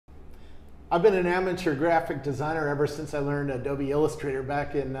I've been an amateur graphic designer ever since I learned Adobe Illustrator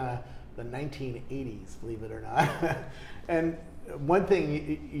back in the 1980s, believe it or not. And one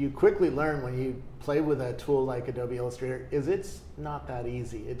thing you quickly learn when you play with a tool like Adobe Illustrator is it's not that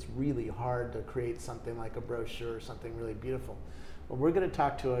easy. It's really hard to create something like a brochure or something really beautiful. Well, we're going to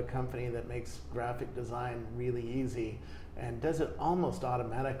talk to a company that makes graphic design really easy and does it almost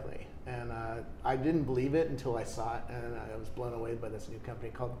automatically. And I didn't believe it until I saw it, and I was blown away by this new company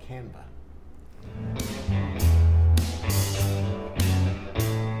called Canva.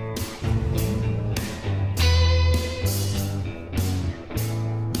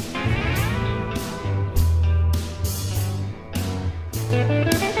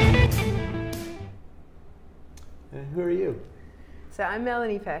 And who are you? So I'm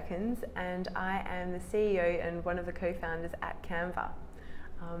Melanie Perkins, and I am the CEO and one of the co-founders at Canva.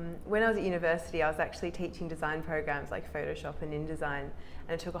 When I was at university, I was actually teaching design programs like Photoshop and InDesign, and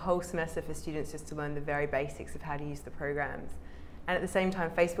it took a whole semester for students just to learn the very basics of how to use the programs. And at the same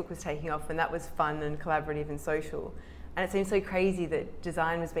time, Facebook was taking off, and that was fun and collaborative and social. And it seemed so crazy that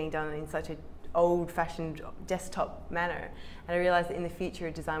design was being done in such an old-fashioned desktop manner. And I realized that in the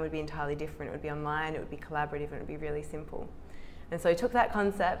future, design would be entirely different. It would be online, it would be collaborative, and it would be really simple. And so I took that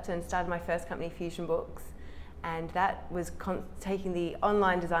concept and started my first company, Fusion Books. And that was taking the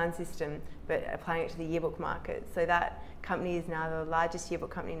online design system but applying it to the yearbook market. So that company is now the largest yearbook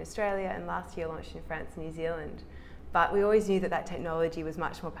company in Australia, and last year launched in France and New Zealand. But we always knew that that technology was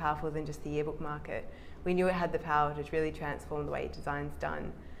much more powerful than just the yearbook market. We knew it had the power to really transform the way design's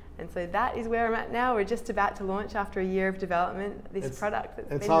done. And so that is where I'm at now. We're just about to launch, after a year of development, this product that's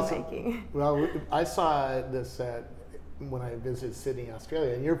been in the making. Well, I saw this when I visited Sydney,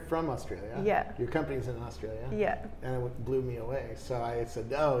 Australia, and you're from Australia. Yeah. Your company's in Australia. Yeah. And it blew me away. So I said,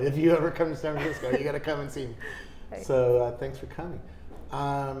 no, if you ever come to San Francisco, you got to come and see me. Thanks. So thanks for coming.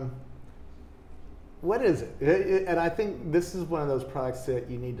 What is it? And I think this is one of those products that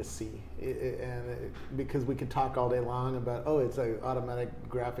you need to see, because we could talk all day long about, oh, it's an automatic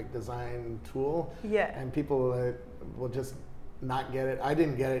graphic design tool. Yeah. And people will just not get it. I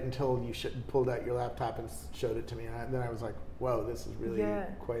didn't get it until you pulled out your laptop and showed it to me, and then I was like, whoa, this is really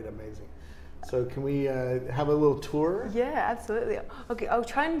quite amazing. So can we have a little tour? Yeah, absolutely. Okay, I'll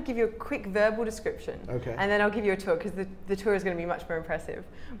try and give you a quick verbal description. Okay. And then I'll give you a tour, because the tour is going to be much more impressive.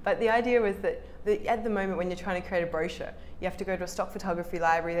 But the idea was that at the moment when you're trying to create a brochure, you have to go to a stock photography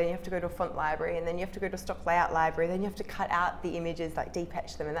library, then you have to go to a font library, and then you have to go to a stock layout library, then you have to cut out the images, like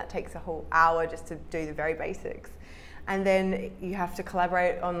depatch them, and that takes a whole hour just to do the very basics. And then you have to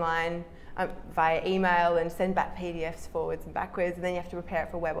collaborate online via email and send back PDFs forwards and backwards, and then you have to prepare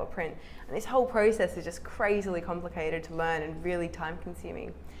it for web or print. And this whole process is just crazily complicated to learn and really time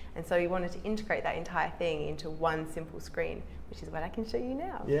consuming. And so we wanted to integrate that entire thing into one simple screen, which is what I can show you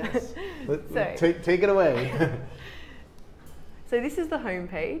now. Yes, take it away. So this is the home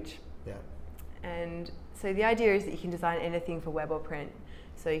page. Yeah. And so the idea is that you can design anything for web or print.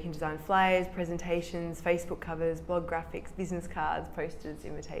 So you can design flyers, presentations, Facebook covers, blog graphics, business cards, posters,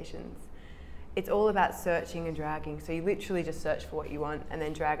 invitations. It's all about searching and dragging. So you literally just search for what you want and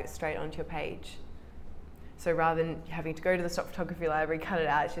then drag it straight onto your page. So rather than having to go to the stock photography library, cut it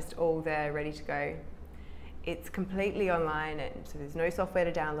out, it's just all there, ready to go. It's completely online, and so there's no software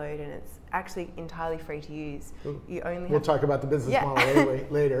to download, and it's actually entirely free to use. We'll talk about the business model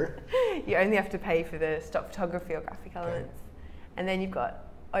later. You only have to pay for the stock photography or graphic elements. And then you've got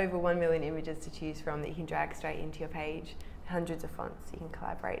over 1 million images to choose from that you can drag straight into your page, hundreds of fonts, so you can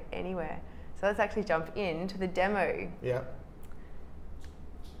collaborate anywhere. So let's actually jump into the demo. Yeah.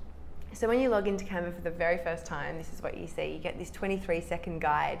 So when you log into Canva for the very first time, this is what you see. You get this 23-second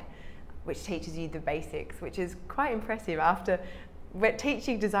guide, which teaches you the basics, which is quite impressive. After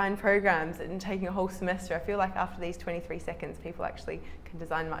teaching design programs and taking a whole semester, I feel like after these 23 seconds, people actually can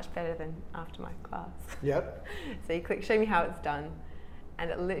design much better than after my class. Yep. So you click show me how it's done, and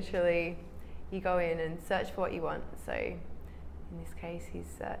it literally, you go in and search for what you want. So in this case, he's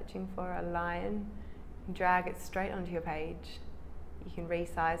searching for a lion. You can drag it straight onto your page. You can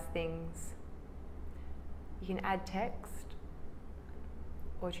resize things. You can add text,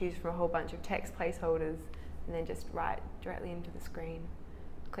 or choose from a whole bunch of text placeholders, and then just write directly into the screen.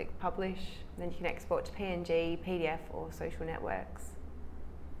 Click publish, and then you can export to PNG, PDF, or social networks.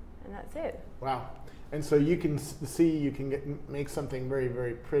 And that's it. Wow. And so you can see you can make something very,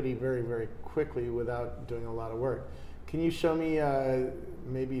 very pretty very, very quickly without doing a lot of work. Can you show me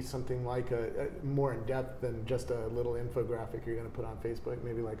maybe something like a more in depth than just a little infographic you're going to put on Facebook,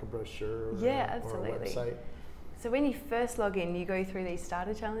 maybe like a brochure or a website? So when you first log in, you go through these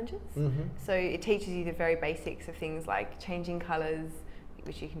starter challenges. Mm-hmm. So it teaches you the very basics of things like changing colors,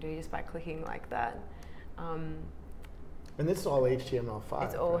 which you can do just by clicking like that. And this is all HTML5.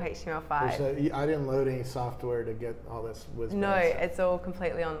 It's all right? HTML5. I didn't load any software to get all this whiz. No, it's all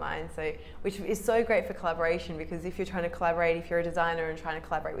completely online. So, which is so great for collaboration, because if you're trying to collaborate, if you're a designer and trying to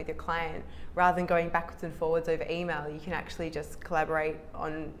collaborate with your client, rather than going backwards and forwards over email, you can actually just collaborate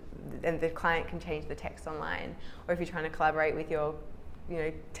on, and the client can change the text online. Or if you're trying to collaborate with your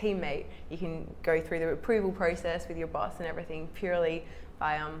teammate, you can go through the approval process with your boss and everything purely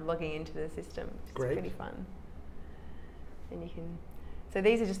by logging into the system. It's pretty fun. And you can, so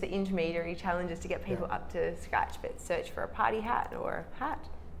these are just the intermediary challenges to get people up to scratch, but search for a party hat or a hat.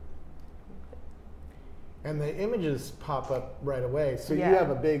 And the images pop up right away. So you have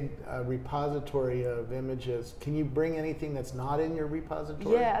a big repository of images. Can you bring anything that's not in your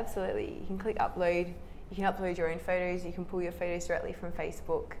repository? Yeah, absolutely. You can click upload. You can upload your own photos. You can pull your photos directly from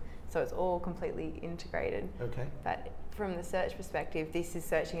Facebook. So it's all completely integrated. Okay. But from the search perspective, this is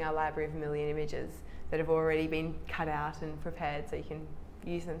searching our library of 1 million images that have already been cut out and prepared, so you can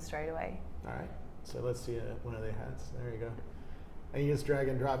use them straight away. All right. So let's see one of the hats. There you go. And you just drag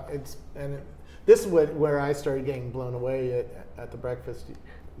and drop. This is where I started getting blown away at the breakfast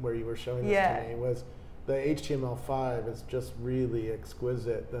where you were showing this to me, was the HTML5 is just really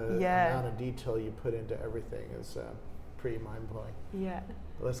exquisite. The amount of detail you put into everything is pretty mind-blowing. Yeah.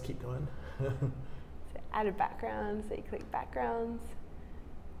 Let's keep going. So add a background, so you click backgrounds.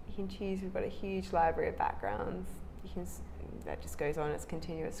 You can choose, we've got a huge library of backgrounds. That just goes on its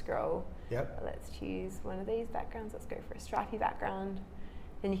continuous scroll. Yep. Let's choose one of these backgrounds. Let's go for a stripy background.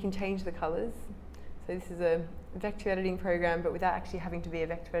 Then you can change the colors. So this is a vector editing program, but without actually having to be a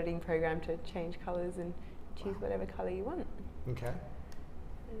vector editing program to change colors and choose whatever color you want. Okay.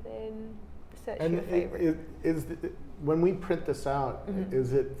 And then search your favorite. When we print this out,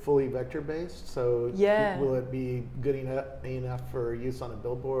 is it fully vector based? So will it be good enough for use on a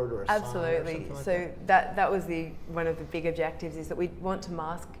billboard or a sign or something like that? that was one of the big objectives, is that we want to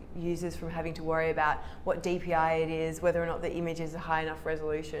mask users from having to worry about what DPI it is, whether or not the image is a high enough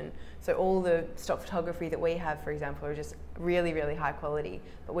resolution. So all the stock photography that we have, for example, are just really, really high quality,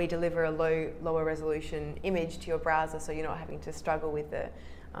 but we deliver a lower resolution image to your browser, so you're not having to struggle with the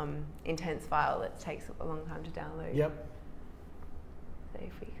intense file that takes a long time to download. Yep. So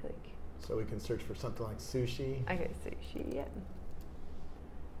if we click. So we can search for something like sushi. Okay, sushi, yeah.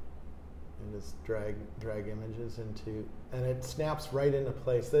 And just drag images into, and it snaps right into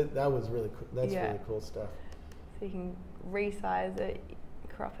place. That was really cool. That's really cool stuff. So you can resize it,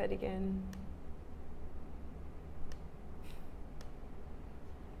 crop it again.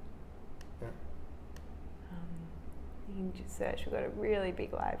 Yeah. You can just search. We've got a really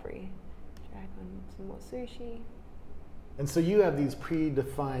big library. Drag on some more sushi. And so you have these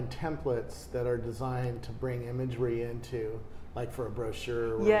predefined templates that are designed to bring imagery into, like for a brochure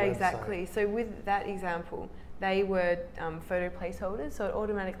or a website. Exactly. So with that example, they were photo placeholders, so it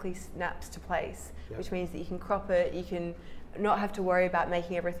automatically snaps to place, which means that you can crop it, you can not have to worry about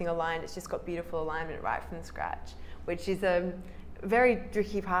making everything aligned. It's just got beautiful alignment right from scratch, which is a very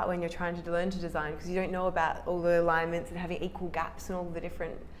tricky part when you're trying to learn to design, because you don't know about all the alignments and having equal gaps and all the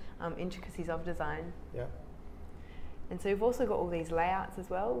different intricacies of design. Yeah. And so we've also got all these layouts as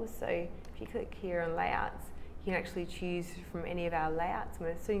well. So if you click here on layouts, you can actually choose from any of our layouts.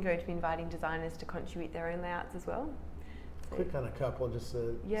 We're soon going to be inviting designers to contribute their own layouts as well. So click on a couple just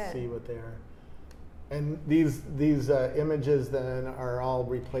to see what they are. And these images then are all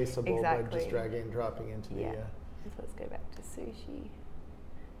replaceable by just dragging and dropping into the... So let's go back to sushi.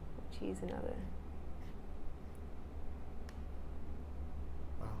 We'll choose another.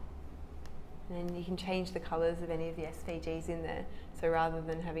 Wow. And then you can change the colours of any of the SVGs in there. So rather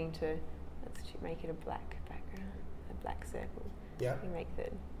than having to, let's make it a black background, a black circle. Yeah. You make the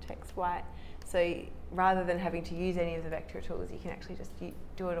text white. So rather than having to use any of the vector tools, you can actually just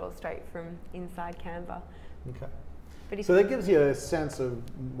do it all straight from inside Canva. Okay. But so that gives you a sense of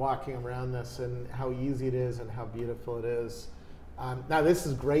walking around this and how easy it is and how beautiful it is. Now this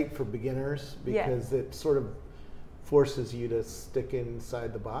is great for beginners because it sort of forces you to stick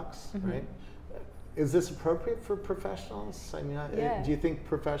inside the box, right? Is this appropriate for professionals? I mean, do you think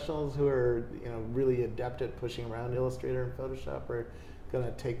professionals who are really adept at pushing around Illustrator and Photoshop are going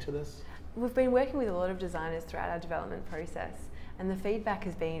to take to this? We've been working with a lot of designers throughout our development process, and the feedback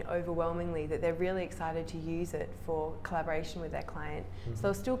has been overwhelmingly that they're really excited to use it for collaboration with their client. So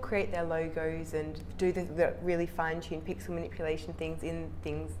they'll still create their logos and do the really fine-tuned pixel manipulation things in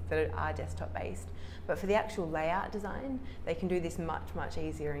things that are desktop-based. But for the actual layout design, they can do this much, much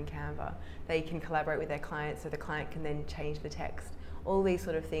easier in Canva. They can collaborate with their client, so the client can then change the text all these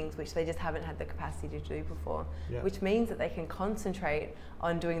sort of things which they just haven't had the capacity to do before, yeah. which means that they can concentrate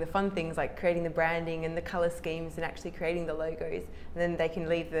on doing the fun things like creating the branding and the color schemes and actually creating the logos, and then they can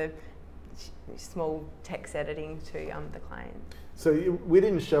leave the small text editing to the client. So we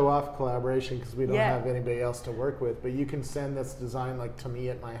didn't show off collaboration because we don't Yeah. have anybody else to work with, but you can send this design like to me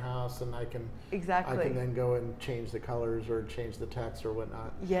at my house, and I can then go and change the colors or change the text or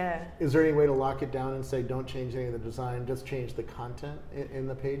whatnot. Yeah. Is there any way to lock it down and say don't change any of the design, just change the content in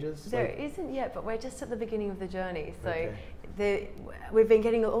the pages? There isn't yet, but we're just at the beginning of the journey. So okay. we've been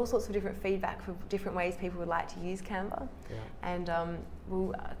getting all sorts of different feedback for different ways people would like to use Canva, yeah. and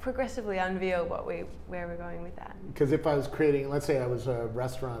we'll progressively unveil where we're going with that. Because if I was creating, let's say I was a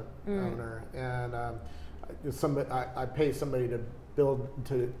restaurant owner, and I pay somebody to do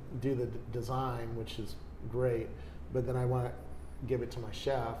the design, which is great, but then I want to give it to my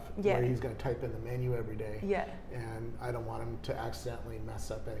chef, yeah. where he's going to type in the menu every day, yeah. and I don't want him to accidentally mess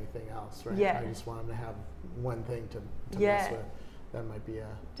up anything else, right? Yeah. I just want him to have one thing to yeah. mess with. That might be a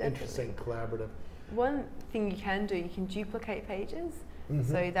interesting collaborative. One thing you can do, you can duplicate pages.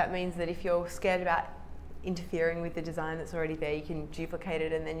 Mm-hmm. So that means that if you're scared about interfering with the design that's already there, you can duplicate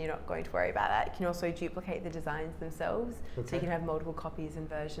it, and then you're not going to worry about that. You can also duplicate the designs themselves, okay. So you can have multiple copies and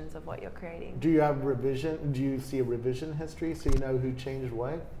versions of what you're creating. Do you have revision? Do you see a revision history so you know who changed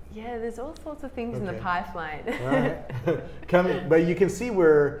what? Yeah, there's all sorts of things okay. in the pipeline. All right. But you can see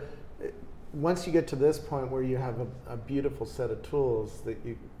where once you get to this point where you have a beautiful set of tools that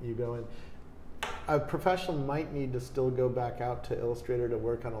you go in, a professional might need to still go back out to Illustrator to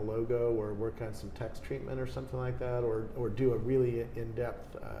work on a logo or work on some text treatment or something like that, or do a really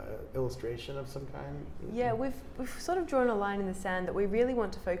in-depth illustration of some kind. Yeah, we've sort of drawn a line in the sand that we really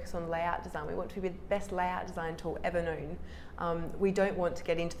want to focus on layout design. We want to be the best layout design tool ever known. We don't want to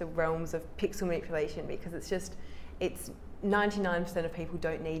get into the realms of pixel manipulation, because it's 99% of people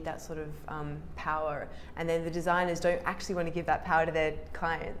don't need that sort of power, and then the designers don't actually want to give that power to their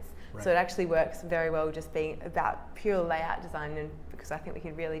clients. Right. So it actually works very well just being about pure layout design, and because I think we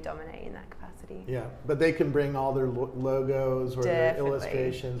could really dominate in that capacity. Yeah, but they can bring all their logos or Definitely. Their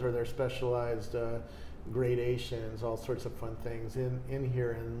illustrations or their specialized gradations, all sorts of fun things in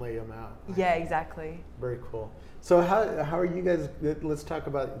here and lay them out. Yeah, exactly. Very cool. So how are you guys, let's talk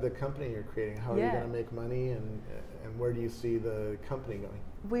about the company you're creating. How are you going to make money, and where do you see the company going?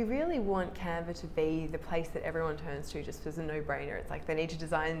 We really want Canva to be the place that everyone turns to just as a no-brainer. It's like they need to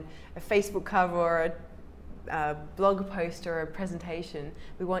design a Facebook cover or a blog post or a presentation.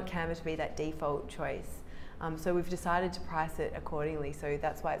 We want Canva to be that default choice. So we've decided to price it accordingly, so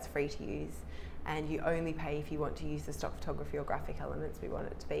that's why it's free to use, and you only pay if you want to use the stock photography or graphic elements. We want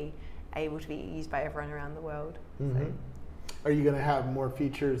it to be able to be used by everyone around the world. Mm-hmm. So. Are you going to have more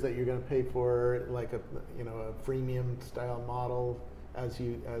features that you're going to pay for, like a freemium style model as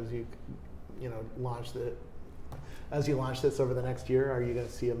you launch this over the next year? Are you going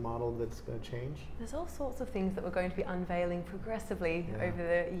to see a model that's going to change? There's all sorts of things that we're going to be unveiling progressively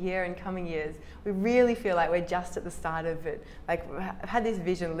over the year and coming years. We really feel like we're just at the start of it. Like, I've had this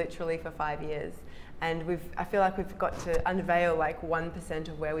vision literally for 5 years, and I feel like we've got to unveil like 1%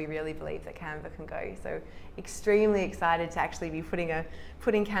 of where we really believe that Canva can go. So extremely excited to actually be putting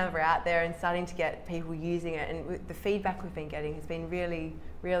Canva out there and starting to get people using it. And the feedback we've been getting has been really,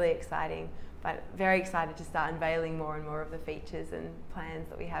 really exciting. But very excited to start unveiling more and more of the features and plans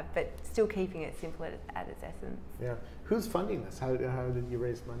that we have, but still keeping it simple at its essence. Yeah. Who's funding this? How did you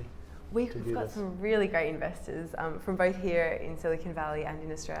raise money? We've got some really great investors from both here in Silicon Valley and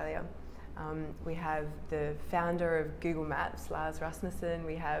in Australia. We have the founder of Google Maps, Lars Rasmussen.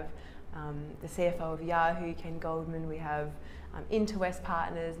 We have the CFO of Yahoo, Ken Goldman. We have Interwest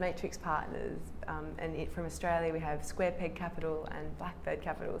Partners, Matrix Partners, and from Australia we have Square Peg Capital and Blackbird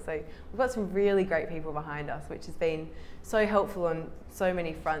Capital. So we've got some really great people behind us, which has been so helpful on so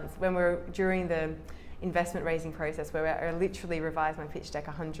many fronts. When we're during the investment raising process, where I literally revised my pitch deck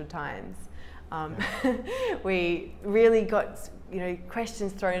 100 times, we really got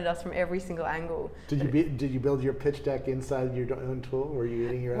questions thrown at us from every single angle. Did you build your pitch deck inside your own tool? Were you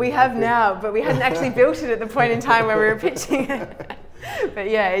eating your own? We have now, but we hadn't actually built it at the point in time where we were pitching it. But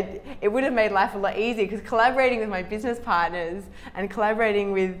yeah, it would have made life a lot easier, because collaborating with my business partners and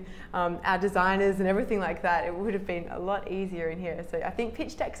collaborating with our designers and everything like that, it would have been a lot easier in here. So I think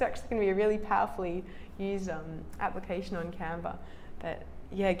pitch decks are actually going to be a really powerfully used application on Canva. But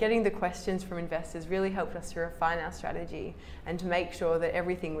yeah, getting the questions from investors really helped us to refine our strategy and to make sure that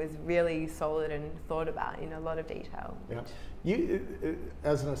everything was really solid and thought about in a lot of detail. Yeah,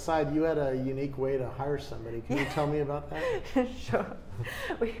 As an aside, you had a unique way to hire somebody. Can you tell me about that? Sure.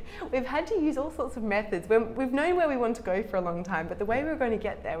 We've had to use all sorts of methods. We've known where we want to go for a long time, but the way we were going to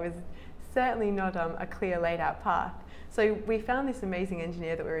get there was certainly not a clear laid out path. So we found this amazing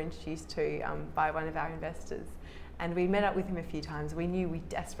engineer that we were introduced to by one of our investors. And we met up with him a few times. We knew we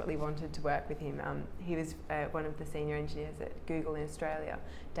desperately wanted to work with him. He was one of the senior engineers at Google in Australia,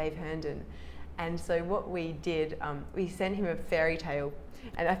 Dave Herndon. And so what we did, we sent him a fairy tale.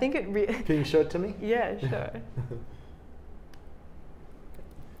 And I think it Can you show it to me? Yeah, sure.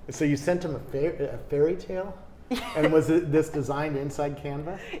 So you sent him a fairy tale? And was this designed inside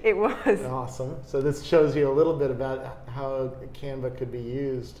Canva? It was. Awesome. So this shows you a little bit about how Canva could be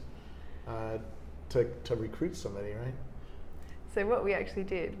used to recruit somebody, right? So what we actually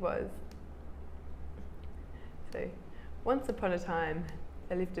did was, once upon a time,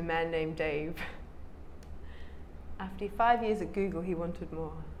 there lived a man named Dave. After 5 years at Google, he wanted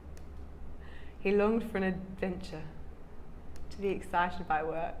more. He longed for an adventure, to be excited by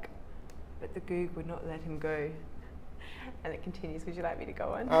work, but the Goog would not let him go. And it continues. Would you like me to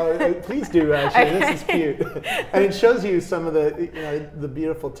go on? Please do, actually. Okay. This is cute. And it shows you some of the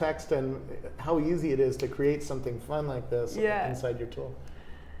beautiful text and how easy it is to create something fun like this inside your tool.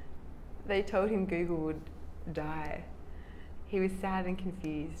 They told him Google would die. He was sad and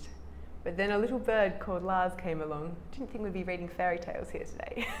confused. But then a little bird called Lars came along. Didn't think we'd be reading fairy tales here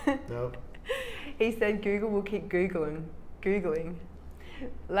today. Nope. He said Google will keep Googling.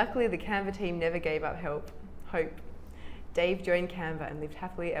 Luckily, the Canva team never gave up hope. Dave joined Canva and lived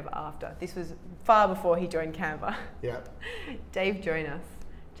happily ever after. This was far before he joined Canva. Yeah. Dave joined us,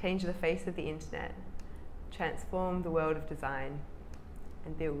 changed the face of the internet, transformed the world of design,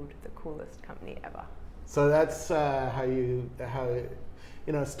 and build the coolest company ever. So that's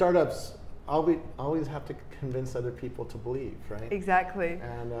startups always have to convince other people to believe, right? Exactly.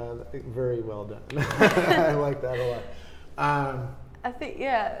 And very well done. I like that a lot. I think,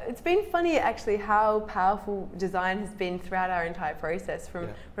 it's been funny actually how powerful design has been throughout our entire process, from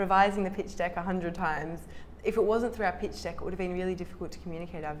revising the pitch deck 100 times. If it wasn't through our pitch deck, it would have been really difficult to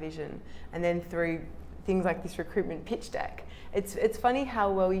communicate our vision. And then through things like this recruitment pitch deck, it's funny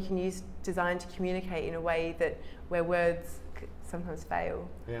how well you can use design to communicate in a way where words sometimes fail.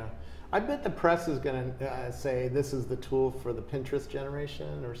 Yeah. I bet the press is going to say this is the tool for the Pinterest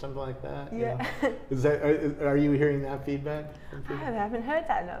generation or something like that. Yeah. Is that, are you hearing that feedback? I haven't heard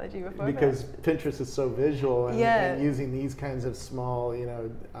that analogy before. Because Pinterest is so visual and using these kinds of small,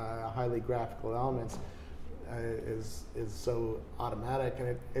 highly graphical elements is so automatic,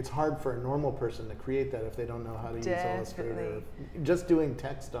 and it's hard for a normal person to create that if they don't know how to use Illustrator. Just doing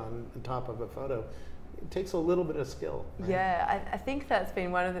text on top of a photo. It takes a little bit of skill. Right? Yeah, I think that's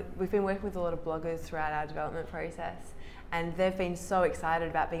been we've been working with a lot of bloggers throughout our development process, and they've been so excited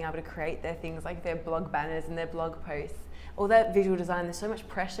about being able to create their things like their blog banners and their blog posts. All that visual design, there's so much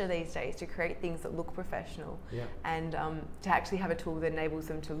pressure these days to create things that look professional, and to actually have a tool that enables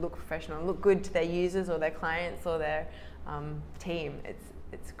them to look professional and look good to their users or their clients or their team.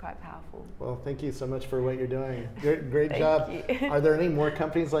 It's quite powerful. Well, thank you so much for what you're doing. Great job. You. Are there any more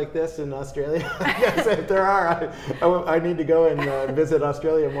companies like this in Australia? Yes, if there are, I need to go and visit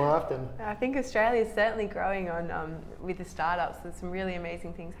Australia more often. I think Australia is certainly growing with the startups. There's some really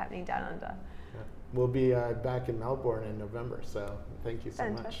amazing things happening down under. We'll be back in Melbourne in November, so thank you so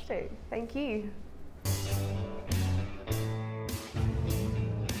much. Fantastic. Thank you.